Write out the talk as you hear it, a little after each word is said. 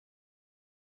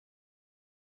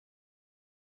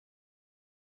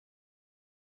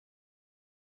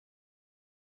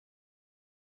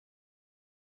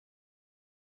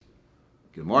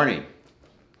Good morning.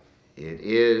 It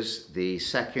is the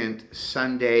second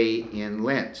Sunday in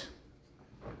Lent,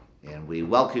 and we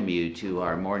welcome you to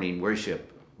our morning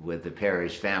worship with the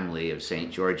parish family of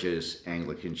St. George's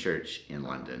Anglican Church in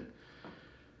London.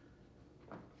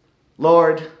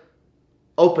 Lord,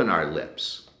 open our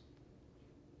lips,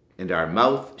 and our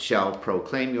mouth shall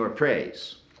proclaim your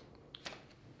praise.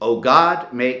 O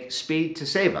God, make speed to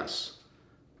save us.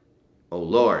 O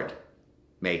Lord,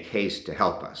 make haste to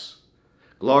help us.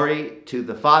 Glory to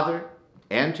the Father,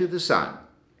 and to the Son,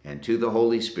 and to the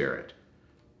Holy Spirit,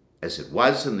 as it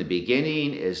was in the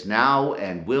beginning, is now,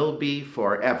 and will be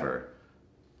forever.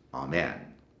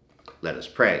 Amen. Let us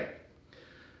pray.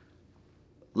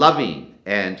 Loving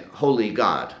and holy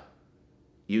God,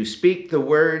 you speak the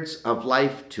words of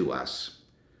life to us.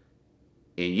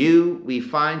 In you we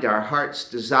find our heart's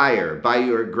desire. By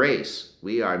your grace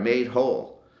we are made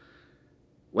whole.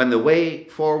 When the way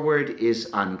forward is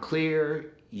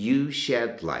unclear, you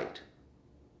shed light.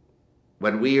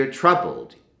 When we are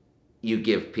troubled, you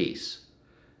give peace.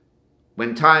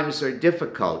 When times are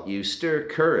difficult, you stir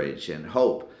courage and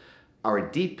hope. Our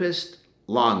deepest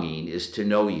longing is to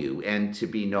know you and to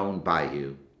be known by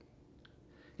you.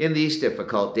 In these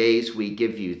difficult days, we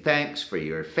give you thanks for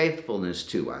your faithfulness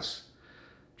to us.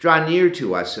 Draw near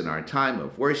to us in our time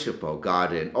of worship, O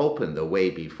God, and open the way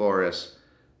before us,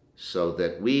 so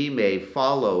that we may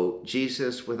follow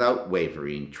Jesus without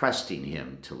wavering, trusting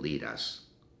him to lead us.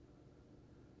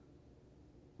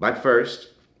 But first,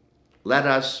 let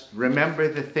us remember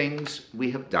the things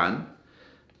we have done,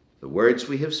 the words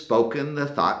we have spoken, the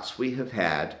thoughts we have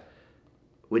had,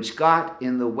 which got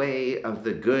in the way of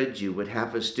the good you would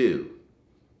have us do,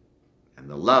 and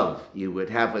the love you would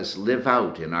have us live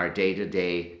out in our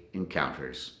day-to-day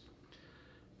encounters.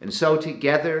 And so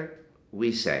together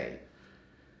we say,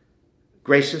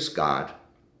 Gracious God,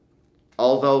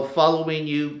 although following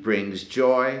you brings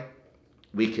joy,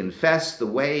 we confess the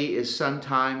way is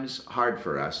sometimes hard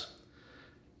for us.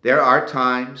 There are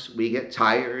times we get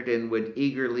tired and would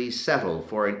eagerly settle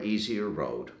for an easier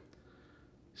road.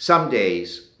 Some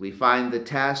days we find the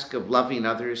task of loving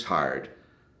others hard.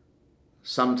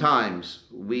 Sometimes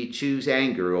we choose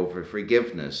anger over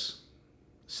forgiveness.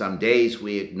 Some days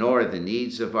we ignore the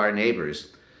needs of our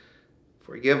neighbors.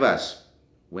 Forgive us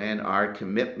when our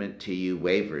commitment to you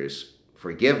wavers.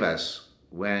 Forgive us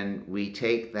when we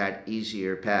take that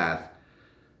easier path.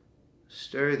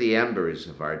 Stir the embers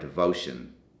of our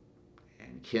devotion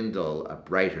and kindle a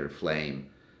brighter flame.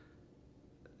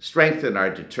 Strengthen our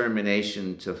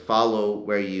determination to follow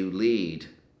where you lead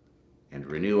and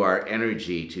renew our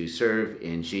energy to serve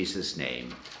in Jesus'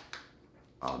 name.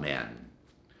 Amen.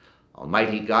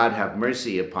 Almighty God, have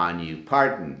mercy upon you,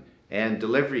 pardon and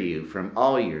deliver you from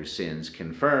all your sins,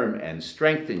 confirm and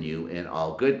strengthen you in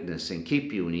all goodness, and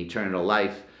keep you in eternal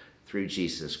life through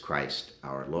Jesus Christ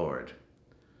our Lord.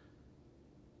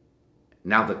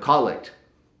 Now the collect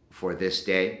for this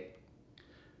day.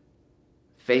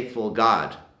 Faithful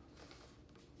God,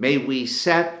 may we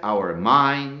set our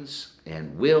minds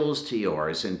and wills to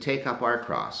yours and take up our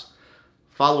cross,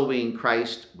 following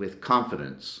Christ with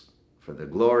confidence for the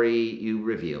glory you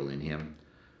reveal in him,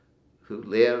 who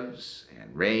lives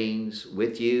and reigns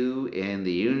with you in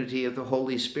the unity of the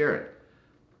Holy Spirit,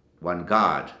 one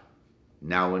God,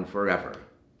 now and forever.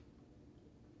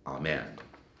 Amen.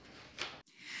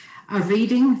 A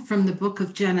reading from the book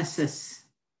of Genesis.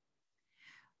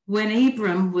 When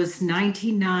Abram was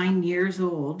 99 years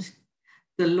old,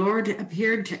 the Lord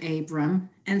appeared to Abram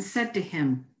and said to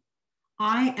him,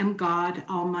 I am God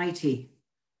Almighty.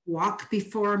 Walk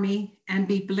before me and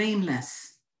be blameless,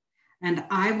 and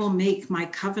I will make my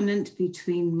covenant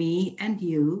between me and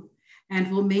you,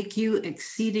 and will make you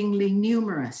exceedingly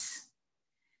numerous.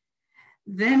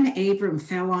 Then Abram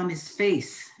fell on his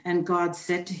face, and God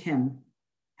said to him,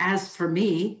 As for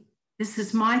me, this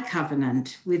is my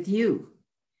covenant with you.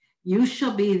 You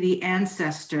shall be the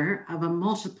ancestor of a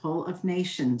multiple of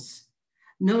nations.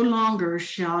 No longer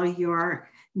shall your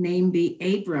name be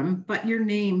Abram, but your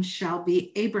name shall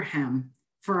be Abraham.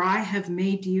 For I have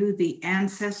made you the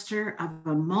ancestor of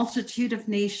a multitude of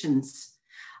nations.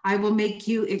 I will make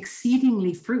you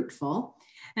exceedingly fruitful,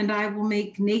 and I will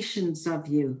make nations of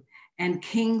you, and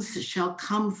kings shall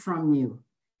come from you.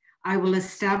 I will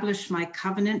establish my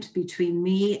covenant between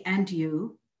me and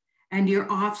you, and your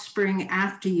offspring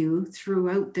after you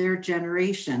throughout their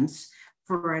generations,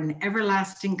 for an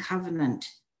everlasting covenant,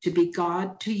 to be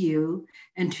God to you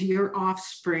and to your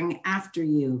offspring after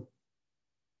you.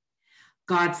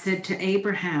 God said to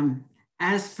Abraham,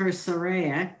 As for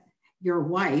Sarai, your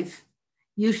wife,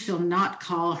 you shall not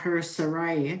call her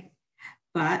Sarai,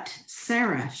 but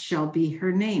Sarah shall be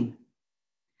her name.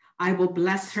 I will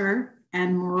bless her,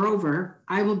 and moreover,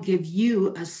 I will give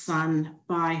you a son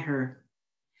by her.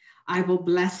 I will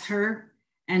bless her,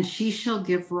 and she shall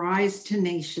give rise to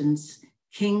nations.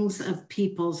 Kings of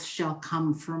peoples shall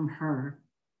come from her.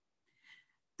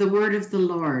 The word of the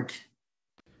Lord.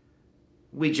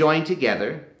 We join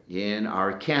together in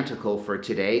our canticle for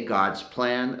today, God's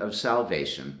plan of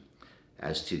salvation,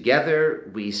 as together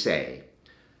we say,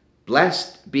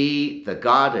 "Blessed be the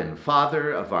God and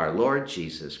Father of our Lord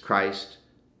Jesus Christ,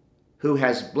 who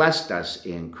has blessed us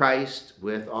in Christ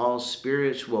with all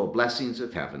spiritual blessings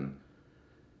of heaven.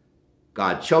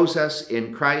 God chose us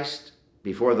in Christ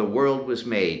before the world was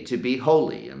made to be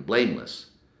holy and blameless,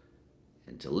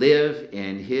 and to live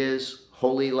in his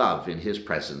holy love in his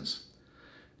presence.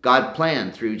 God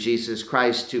planned through Jesus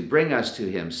Christ to bring us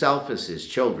to himself as his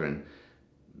children,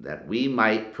 that we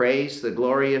might praise the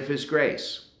glory of his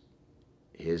grace,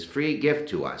 his free gift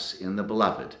to us in the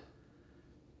beloved.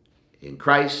 In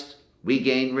Christ, we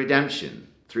gain redemption.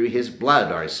 Through his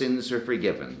blood, our sins are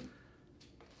forgiven.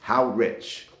 How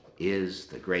rich is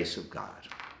the grace of God."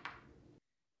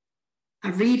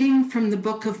 A reading from the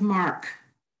book of Mark.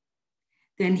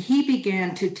 Then he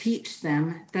began to teach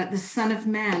them that the Son of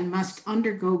Man must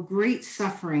undergo great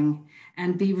suffering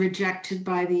and be rejected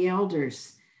by the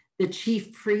elders, the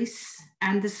chief priests,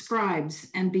 and the scribes,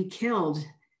 and be killed,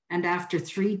 and after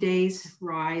 3 days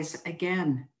rise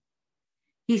again.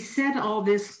 He said all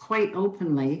this quite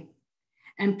openly,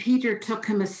 and Peter took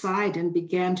him aside and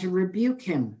began to rebuke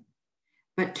him.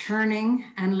 But turning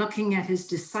and looking at his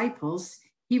disciples,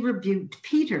 he rebuked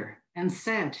Peter and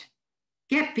said,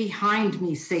 "Get behind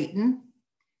me, Satan,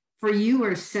 for you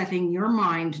are setting your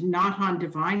mind not on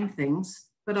divine things,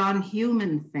 but on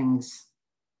human things."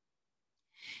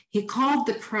 He called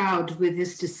the crowd with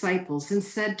his disciples and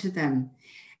said to them,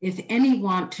 "If any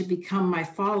want to become my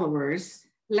followers,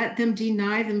 let them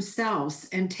deny themselves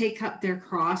and take up their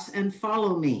cross and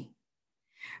follow me.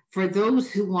 For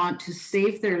those who want to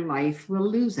save their life will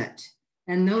lose it,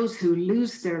 and those who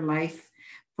lose their life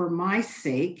for my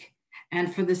sake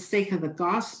and for the sake of the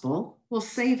gospel will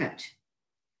save it.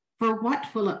 For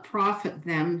what will it profit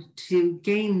them to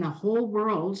gain the whole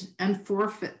world and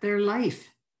forfeit their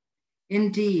life?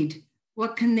 Indeed,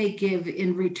 what can they give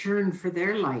in return for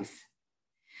their life?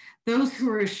 Those who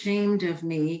are ashamed of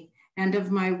me and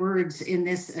of my words in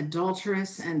this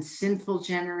adulterous and sinful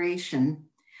generation,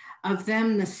 of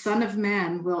them the Son of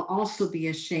Man will also be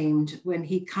ashamed when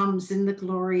he comes in the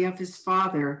glory of his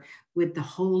Father with the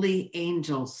holy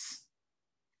angels."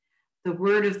 The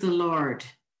word of the Lord.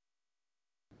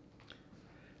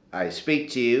 I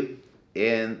speak to you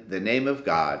in the name of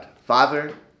God,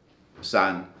 Father,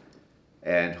 Son,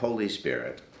 and Holy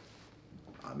Spirit.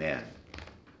 Amen.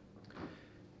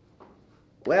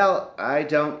 Well, I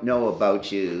don't know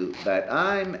about you, but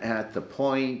I'm at the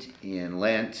point in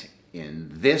Lent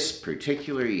in this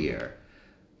particular year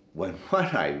when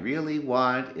what I really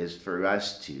want is for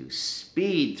us to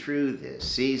speed through this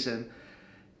season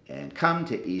and come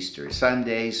to Easter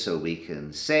Sunday so we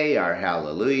can say our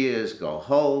hallelujahs, go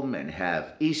home and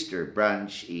have Easter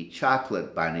brunch, eat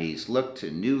chocolate bunnies, look to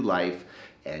new life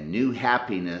and new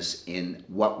happiness in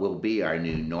what will be our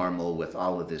new normal with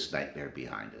all of this nightmare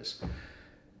behind us.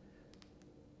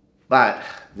 But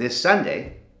this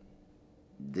Sunday,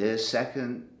 this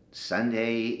second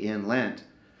Sunday in Lent,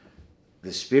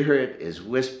 the Spirit is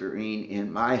whispering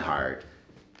in my heart,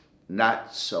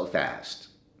 not so fast.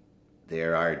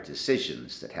 There are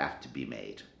decisions that have to be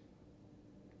made.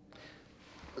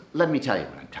 Let me tell you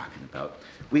what I'm talking about.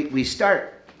 We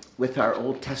start with our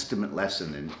Old Testament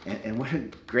lesson, and what a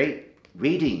great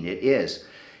reading it is.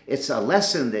 It's a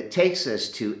lesson that takes us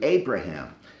to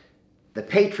Abraham, the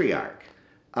patriarch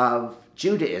of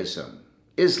Judaism,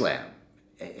 Islam,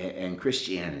 and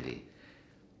Christianity.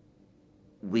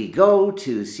 We go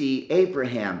to see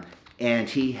Abraham, and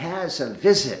he has a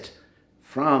visit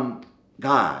from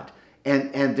God.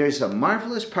 And there's a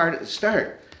marvelous part at the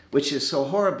start, which is so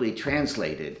horribly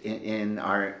translated in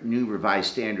our New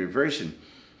Revised Standard Version,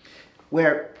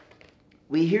 where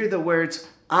we hear the words,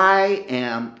 "I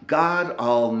am God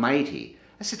Almighty."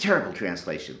 That's a terrible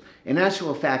translation. In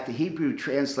actual fact, the Hebrew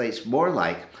translates more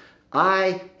like,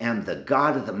 "I am the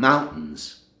God of the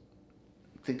mountains."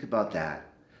 Think about that.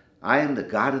 I am the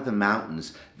God of the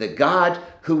mountains, the God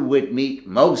who would meet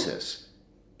Moses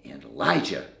and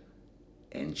Elijah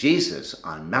and Jesus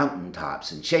on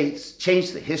mountaintops and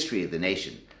change the history of the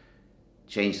nation,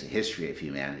 change the history of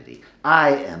humanity.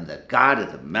 I am the God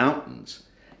of the mountains.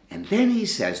 And then he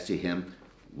says to him,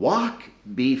 "Walk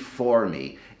before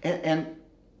me." And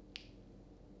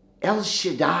El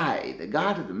Shaddai, the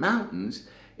God of the mountains,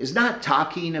 is not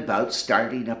talking about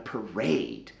starting a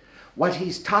parade. What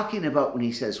he's talking about when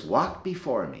he says, walk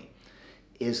before me,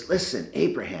 is, listen,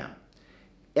 Abraham,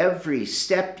 every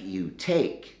step you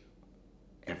take,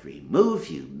 every move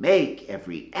you make,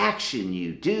 every action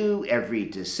you do, every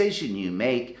decision you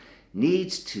make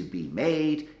needs to be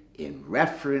made in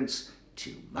reference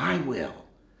to my will,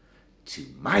 to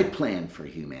my plan for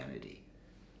humanity,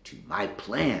 to my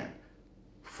plan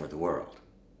for the world.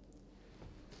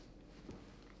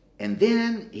 And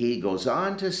then he goes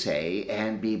on to say,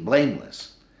 and be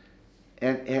blameless.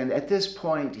 And at this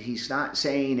point, he's not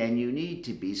saying, and you need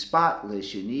to be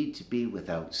spotless, you need to be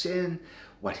without sin.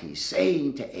 What he's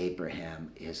saying to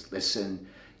Abraham is, listen,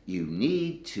 you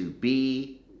need to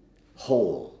be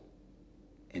whole,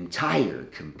 entire,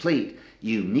 complete.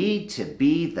 You need to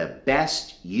be the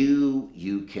best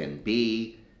you can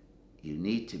be. You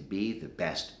need to be the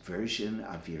best version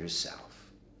of yourself.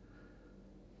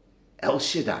 El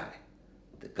Shaddai,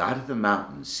 the God of the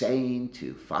mountains, saying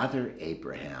to Father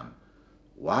Abraham,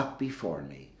 walk before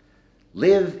me,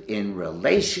 live in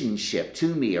relationship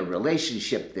to me, a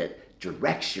relationship that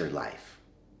directs your life,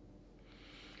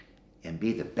 and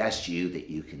be the best you that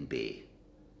you can be.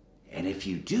 And if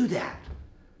you do that,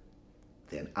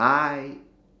 then I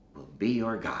will be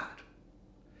your God.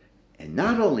 And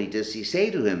not only does he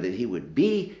say to him that he would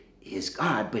be his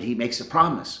God, but he makes a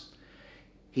promise.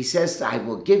 He says, I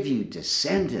will give you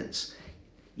descendants.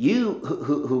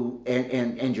 You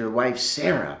and your wife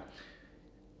Sarah,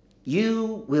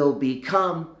 you will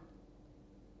become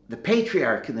the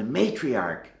patriarch and the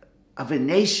matriarch of a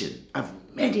nation, of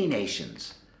many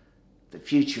nations, the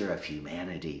future of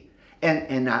humanity.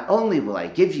 And not only will I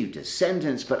give you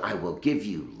descendants, but I will give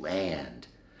you land.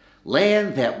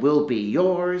 Land that will be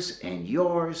yours and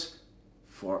yours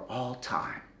for all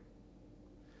time.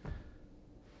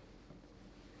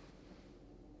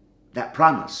 That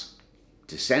promise,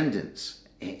 descendants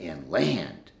and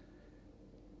land,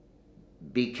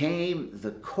 became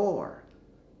the core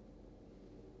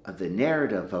of the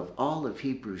narrative of all of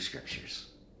Hebrew scriptures.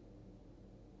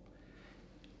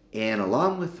 And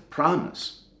along with the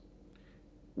promise,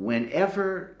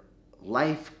 whenever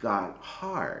life got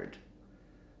hard,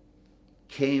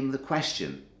 came the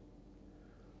question,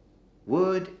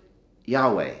 would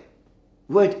Yahweh,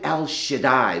 would El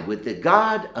Shaddai, would the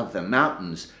God of the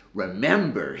mountains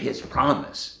remember his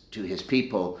promise to his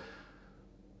people?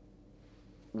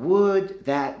 Would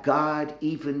that God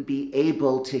even be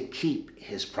able to keep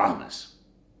his promise?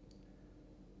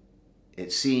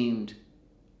 It seemed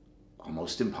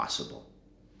almost impossible.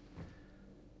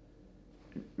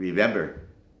 Remember,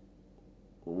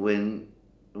 when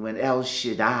El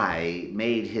Shaddai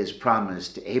made his promise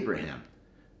to Abraham,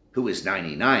 who was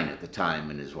 99 at the time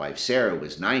and his wife Sarah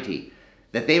was 90,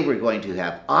 that they were going to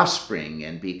have offspring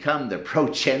and become the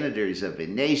progenitors of a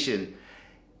nation,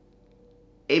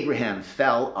 Abraham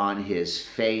fell on his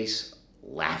face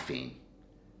laughing.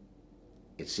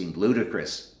 It seemed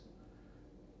ludicrous.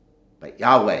 But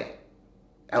Yahweh,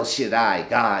 El Shaddai,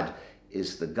 God,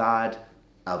 is the God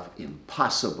of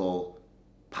impossible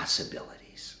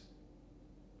possibilities.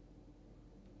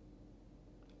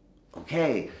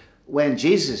 Okay, when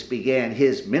Jesus began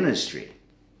his ministry,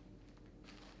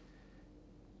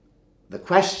 the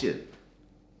question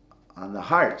on the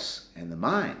hearts and the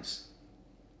minds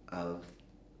of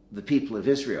the people of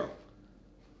Israel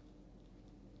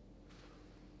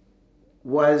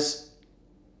was,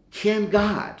 can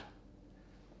God,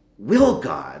 will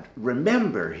God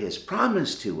remember his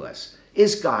promise to us?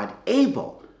 Is God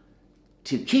able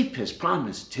to keep his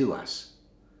promise to us?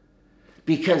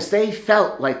 Because they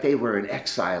felt like they were in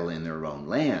exile in their own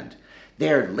land.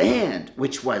 Their land,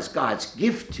 which was God's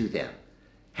gift to them,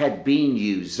 had been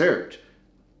usurped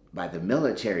by the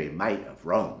military might of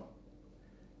Rome.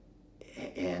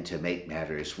 And to make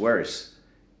matters worse,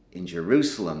 in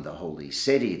Jerusalem, the holy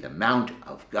city, the Mount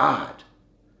of God,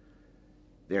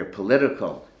 their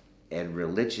political and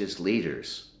religious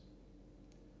leaders,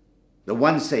 the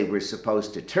ones they were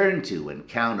supposed to turn to and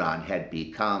count on, had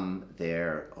become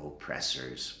their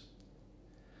oppressors.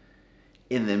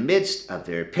 In the midst of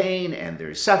their pain and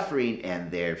their suffering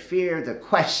and their fear, the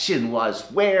question was,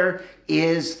 where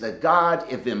is the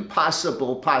God of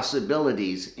impossible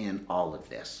possibilities in all of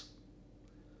this?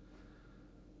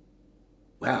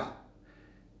 Well,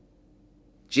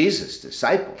 Jesus'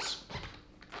 disciples,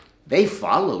 they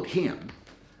followed him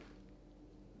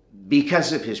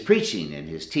because of his preaching and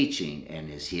his teaching and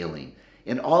his healing,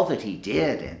 in all that he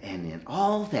did and in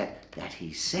all that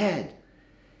he said.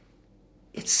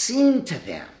 It seemed to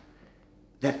them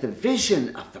that the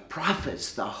vision of the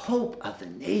prophets, the hope of the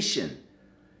nation,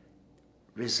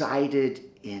 resided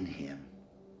in him.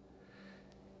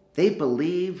 They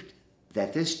believed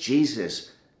that this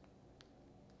Jesus,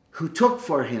 who took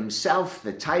for himself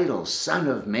the title Son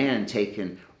of Man,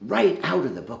 taken right out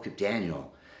of the book of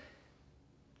Daniel,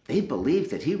 they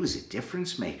believed that he was a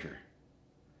difference maker.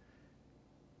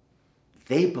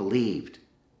 They believed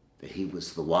that he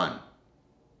was the one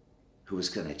who was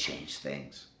going to change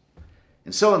things.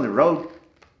 And so on the road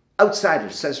outside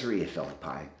of Caesarea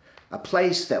Philippi, a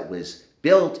place that was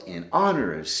built in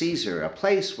honor of Caesar, a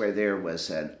place where there was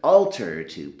an altar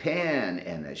to Pan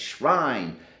and a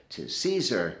shrine to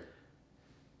Caesar,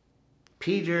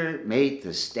 Peter made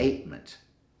the statement,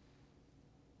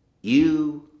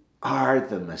 "You are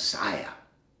the Messiah.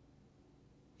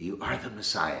 You are the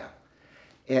Messiah."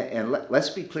 And let's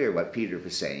be clear what Peter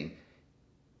was saying.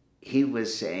 He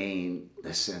was saying,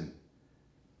 listen,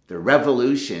 the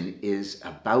revolution is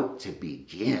about to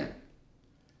begin.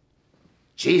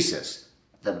 Jesus,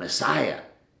 the Messiah,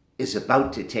 is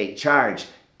about to take charge.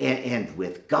 And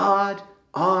with God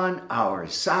on our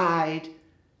side,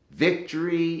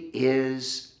 victory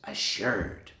is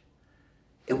assured.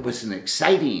 It was an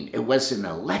exciting, it was an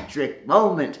electric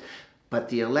moment, but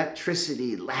the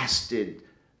electricity lasted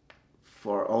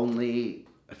for only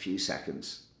a few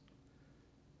seconds.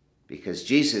 Because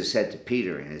Jesus said to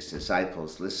Peter and his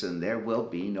disciples, listen, there will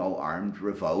be no armed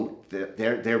revolt.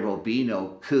 There will be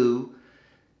no coup.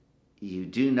 You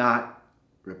do not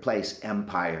replace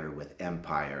empire with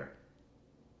empire.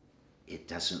 It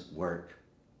doesn't work.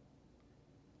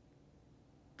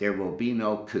 There will be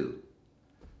no coup.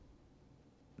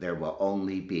 There will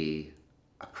only be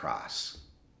a cross.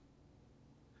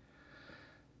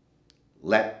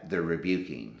 Let the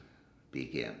rebuking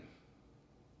begin.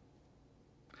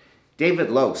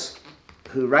 David Lose,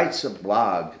 who writes a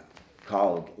blog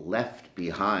called Left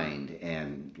Behind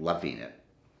and Loving It,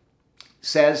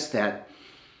 says that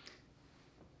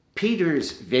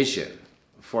Peter's vision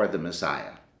for the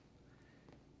Messiah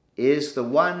is the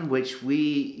one which we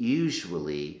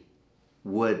usually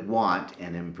would want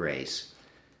and embrace.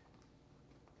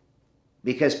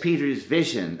 Because Peter's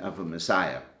vision of a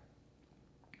Messiah,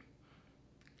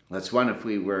 let's one if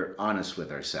we were honest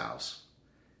with ourselves,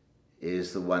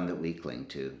 is the one that we cling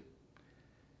to.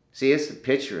 See, it's the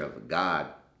picture of a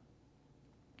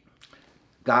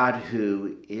God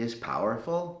who is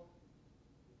powerful,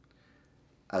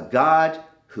 a God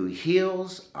who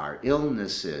heals our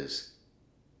illnesses,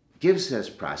 gives us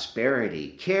prosperity,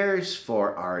 cares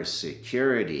for our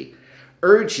security,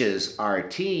 urges our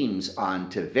teams on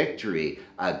to victory,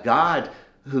 a God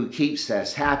who keeps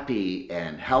us happy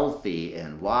and healthy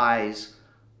and wise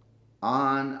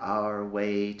on our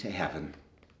way to heaven.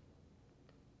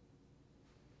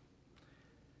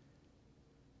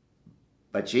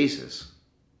 But Jesus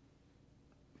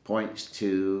points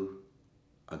to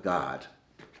a God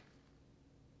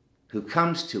who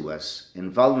comes to us in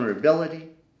vulnerability,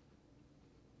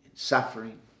 in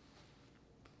suffering,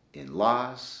 in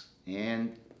loss,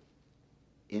 and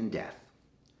in death.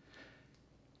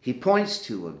 He points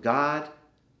to a God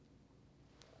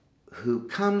who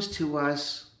comes to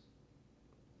us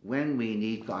when we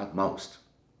need God most.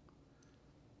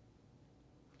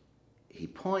 He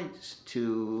points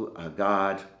to a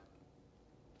God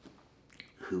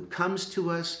who comes to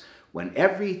us when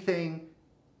everything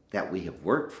that we have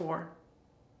worked for,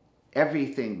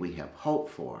 everything we have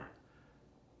hoped for,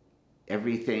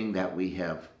 everything that we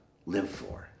have lived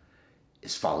for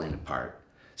is falling apart.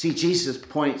 See, Jesus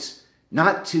points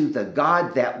not to the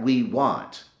God that we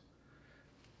want,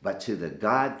 but to the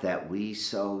God that we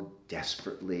so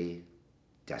desperately,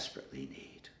 desperately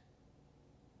need.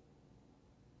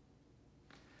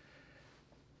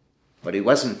 But he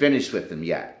wasn't finished with them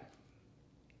yet.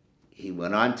 He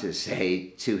went on to say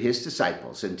to his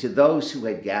disciples and to those who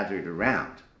had gathered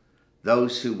around,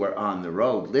 those who were on the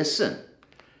road, listen,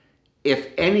 if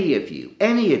any of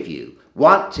you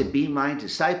want to be my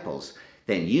disciples,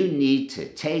 then you need to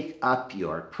take up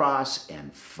your cross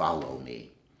and follow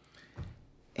me.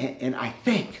 And I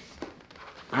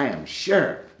am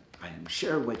sure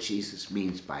what Jesus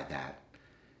means by that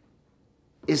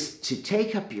is to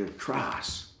take up your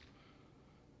cross.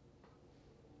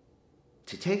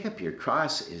 To take up your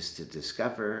cross is to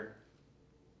discover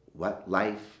what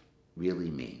life really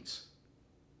means.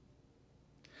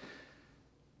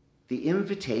 The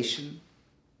invitation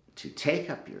to take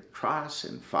up your cross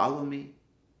and follow me,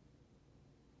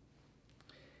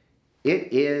 it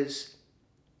is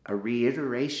a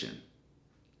reiteration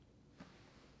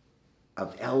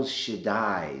of El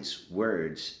Shaddai's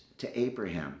words to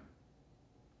Abraham.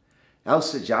 El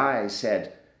Shaddai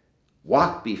said,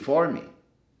 walk before me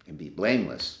and be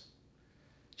blameless.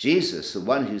 Jesus, the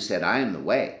one who said, I am the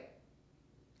way,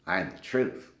 I am the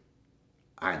truth,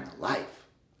 are in the life,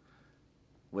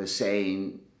 was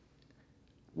saying,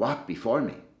 walk before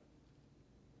me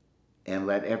and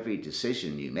let every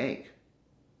decision you make,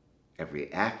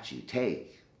 every act you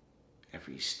take,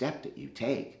 every step that you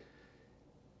take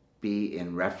be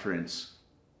in reference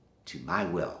to my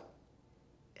will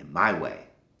and my way,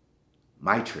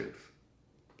 my truth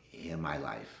in my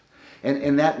life.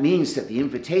 And that means that the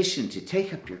invitation to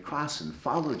take up your cross and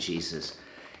follow Jesus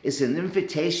is an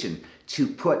invitation to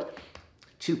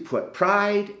put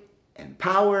pride and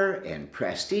power and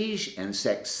prestige and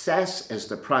success as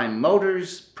the prime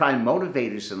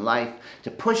motivators in life,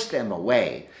 to push them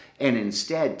away and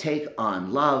instead take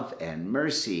on love and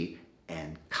mercy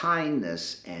and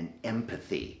kindness and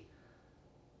empathy.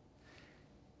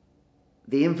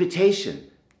 The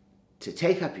invitation to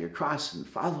take up your cross and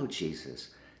follow Jesus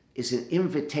is an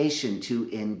invitation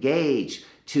to engage,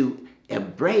 to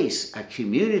embrace a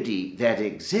community that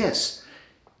exists,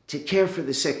 to care for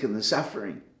the sick and the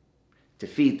suffering, to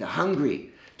feed the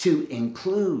hungry, to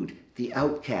include the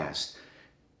outcast.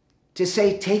 To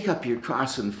say, take up your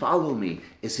cross and follow me,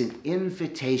 is an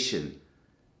invitation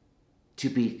to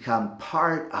become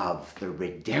part of the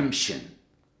redemption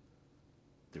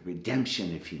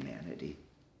of humanity.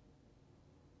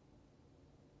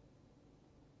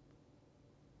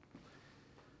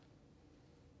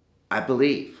 I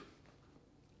believe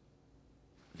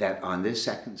that on this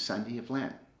second Sunday of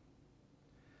Lent,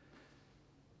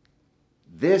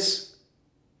 this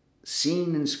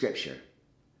scene in Scripture,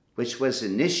 which was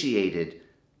initiated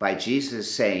by Jesus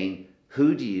saying,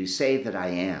 "Who do you say that I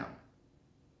am?"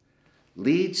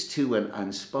 leads to an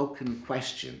unspoken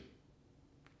question,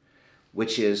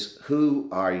 which is, who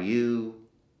are you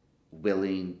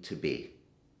willing to be?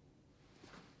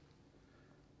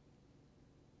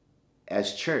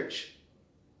 As church,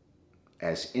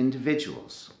 as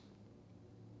individuals,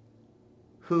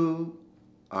 who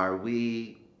are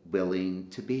we willing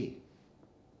to be?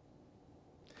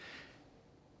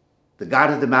 The God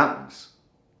of the mountains,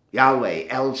 Yahweh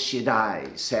El Shaddai,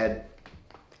 said,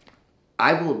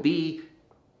 I will be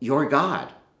your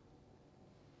God,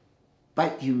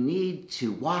 but you need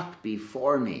to walk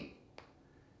before me,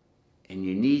 and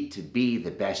you need to be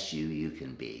the best you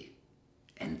can be.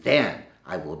 And then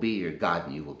I will be your God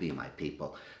and you will be my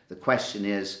people. The question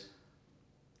is,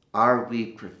 are we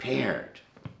prepared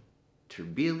to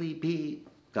really be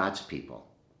God's people?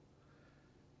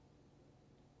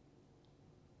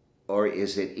 Or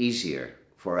is it easier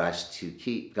for us to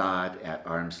keep God at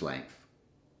arm's length,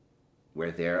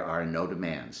 where there are no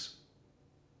demands?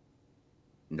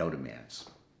 No demands.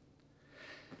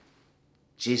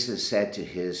 Jesus said to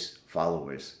his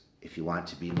followers, if you want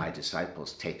to be my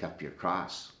disciples, take up your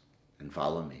cross and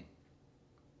follow me.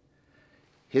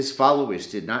 His followers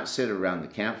did not sit around the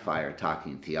campfire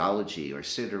talking theology or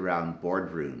sit around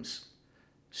boardrooms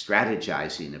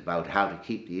strategizing about how to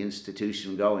keep the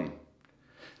institution going.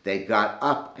 They got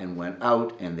up and went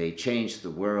out and they changed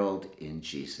the world in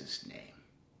Jesus' name.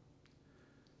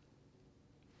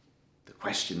 The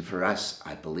question for us,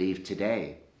 I believe,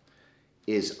 today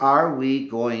is, are we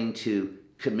going to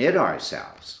commit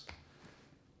ourselves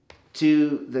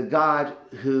to the God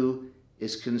who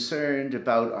is concerned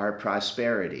about our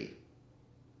prosperity,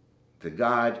 the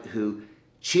God who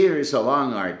cheers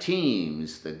along our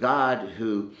teams, the God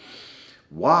who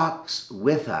walks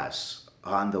with us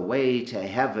on the way to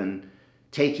heaven,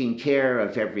 taking care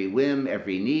of every whim,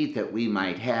 every need that we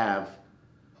might have?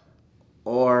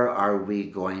 Or are we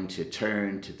going to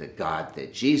turn to the God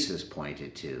that Jesus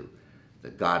pointed to,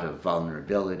 the God of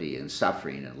vulnerability and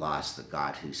suffering and loss, the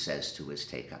God who says to us,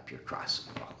 take up your cross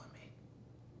and follow me?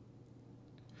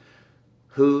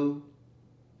 Who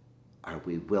are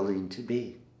we willing to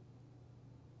be?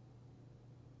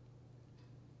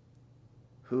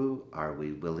 Who are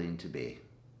we willing to be?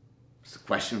 It's the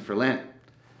question for Lent,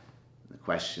 the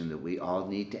question that we all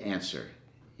need to answer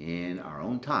in our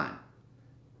own time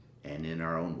and in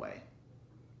our own way.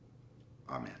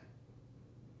 Amen.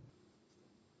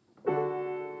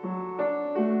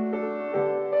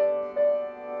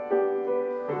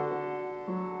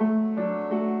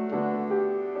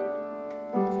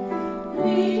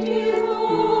 Lead me,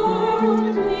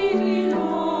 Lord, lead me,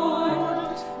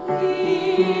 Lord,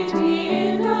 lead me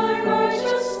in thy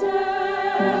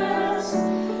righteousness.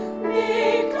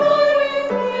 Make thy way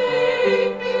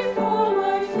great before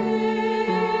my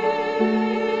face.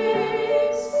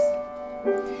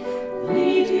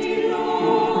 Lead me,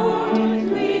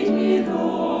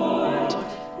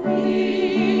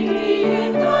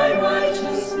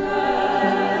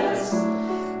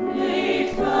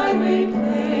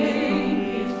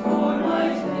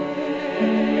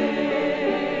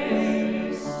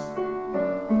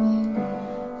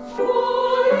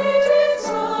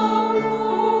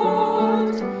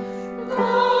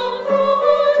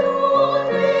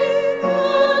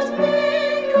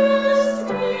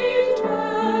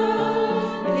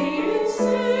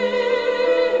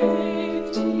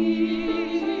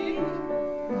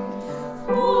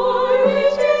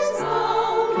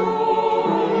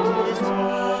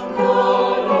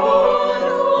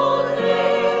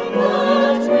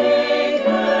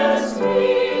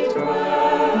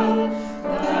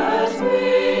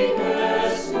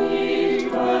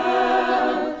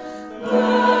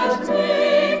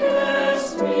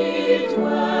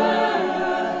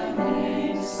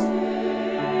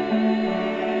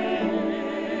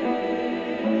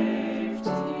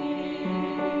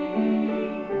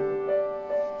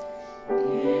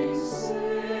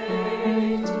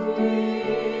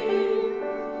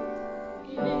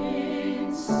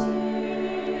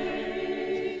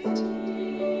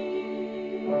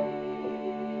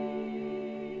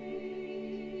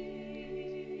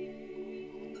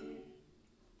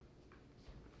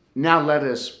 Now let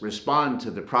us respond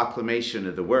to the proclamation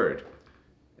of the word,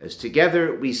 as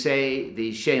together we say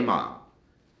the Shema.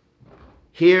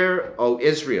 Hear, O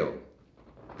Israel,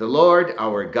 the Lord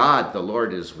our God, the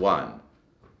Lord is one.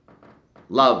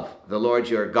 Love the Lord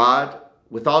your God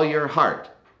with all your heart,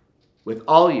 with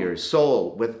all your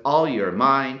soul, with all your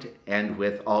mind, and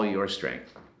with all your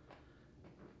strength.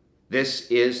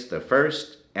 This is the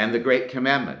first and the great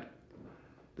commandment.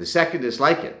 The second is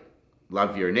like it.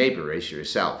 Love your neighbor as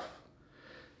yourself.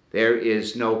 There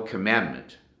is no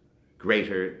commandment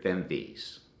greater than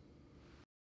these.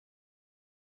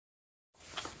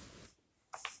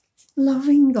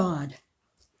 Loving God,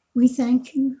 we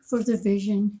thank you for the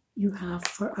vision you have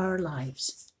for our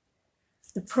lives,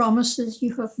 the promises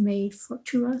you have made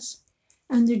to us,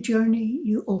 and the journey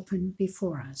you open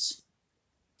before us.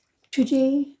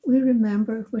 Today, we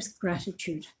remember with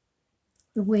gratitude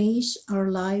the ways our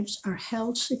lives are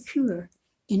held secure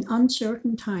in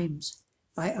uncertain times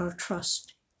by our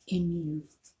trust in you.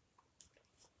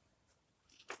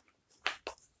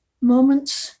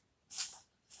 Moments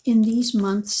in these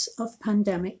months of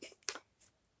pandemic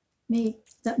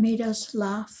that made us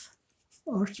laugh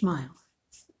or smile.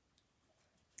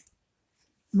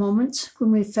 Moments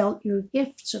when we felt your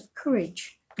gifts of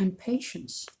courage and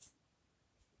patience.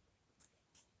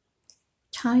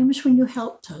 Times when you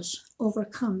helped us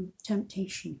overcome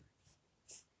temptation.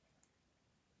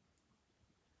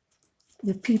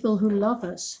 The people who love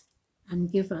us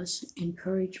and give us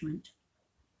encouragement.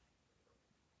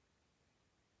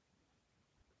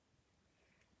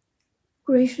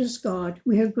 Gracious God,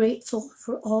 we are grateful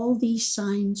for all these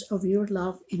signs of your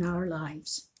love in our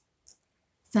lives.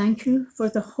 Thank you for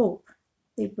the hope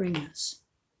they bring us.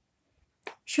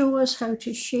 Show us how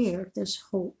to share this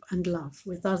hope and love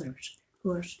with others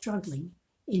who are struggling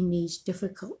in these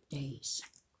difficult days.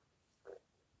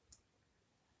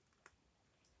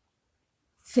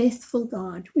 Faithful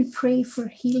God, we pray for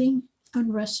healing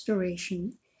and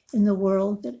restoration in the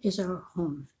world that is our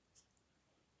home.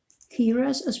 Hear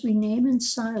us as we name in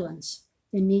silence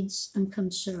the needs and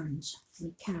concerns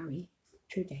we carry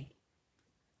today.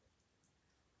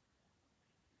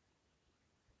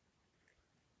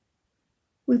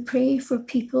 We pray for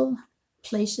people,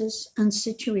 places, and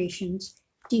situations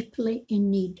deeply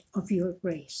in need of your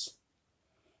grace,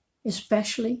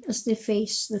 especially as they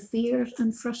face the fears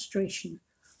and frustration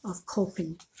of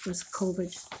coping with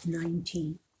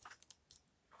COVID-19.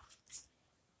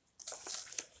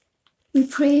 We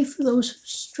pray for those who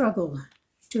struggle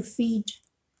to feed,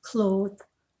 clothe,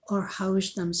 or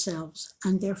house themselves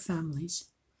and their families,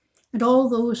 and all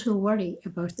those who worry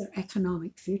about their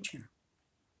economic future.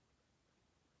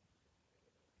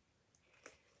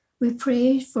 We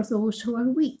pray for those who are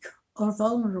weak or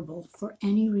vulnerable for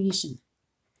any reason,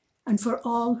 and for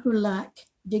all who lack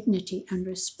dignity and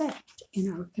respect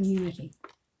in our community.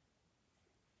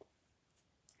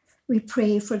 We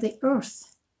pray for the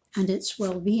earth and its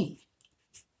well-being,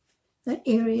 that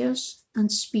areas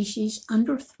and species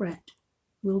under threat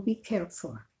will be cared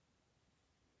for.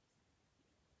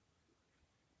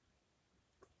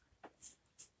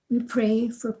 We pray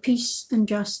for peace and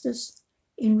justice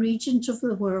in regions of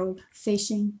the world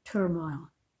facing turmoil.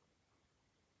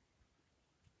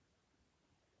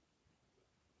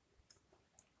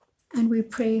 And we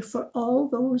pray for all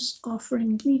those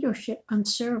offering leadership and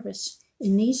service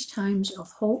in these times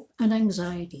of hope and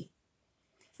anxiety,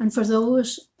 and for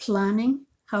those planning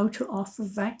how to offer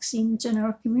vaccines in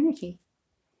our community,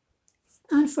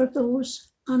 and for those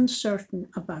uncertain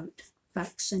about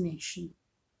vaccination.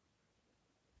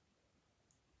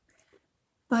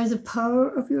 By the power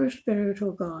of your Spirit,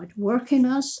 O God, work in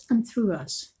us and through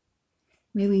us,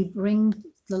 may we bring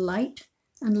the light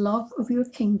and love of your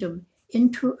kingdom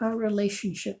into our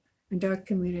relationship and our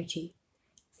community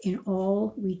in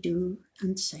all we do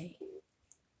and say.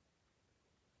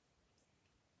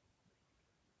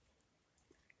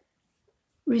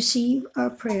 Receive our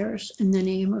prayers in the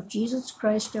name of Jesus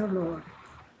Christ our Lord,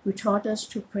 who taught us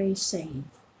to pray, saying,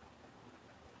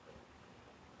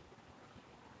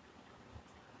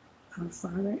 Our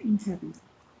Father in heaven,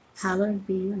 hallowed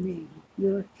be your name.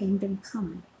 Your kingdom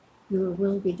come, your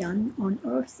will be done on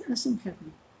earth as in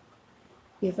heaven.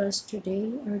 Give us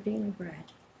today our daily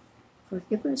bread.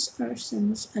 Forgive us our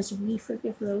sins as we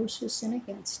forgive those who sin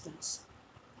against us.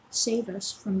 Save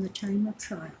us from the time of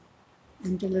trial,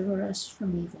 and deliver us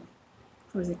from evil.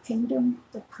 For the kingdom,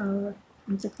 the power,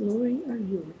 and the glory are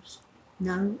yours,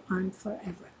 now and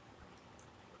forever.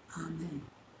 Amen.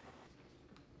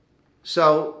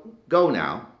 So go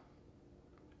now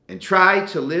and try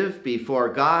to live before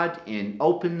God in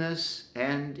openness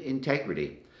and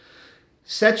integrity.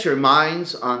 Set your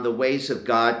minds on the ways of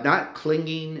God, not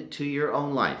clinging to your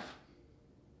own life,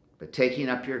 but taking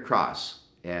up your cross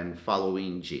and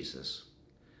following Jesus.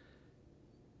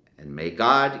 And may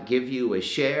God give you a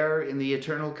share in the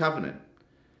eternal covenant.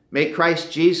 May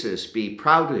Christ Jesus be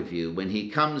proud of you when he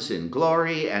comes in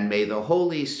glory, and may the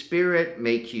Holy Spirit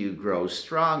make you grow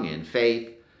strong in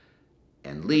faith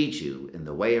and lead you in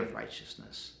the way of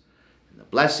righteousness. And the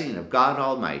blessing of God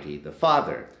Almighty, the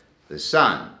Father, the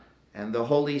Son, and the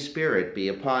Holy Spirit be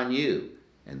upon you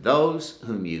and those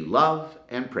whom you love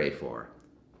and pray for,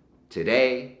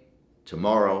 today,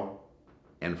 tomorrow,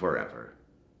 and forever.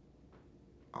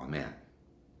 Amen.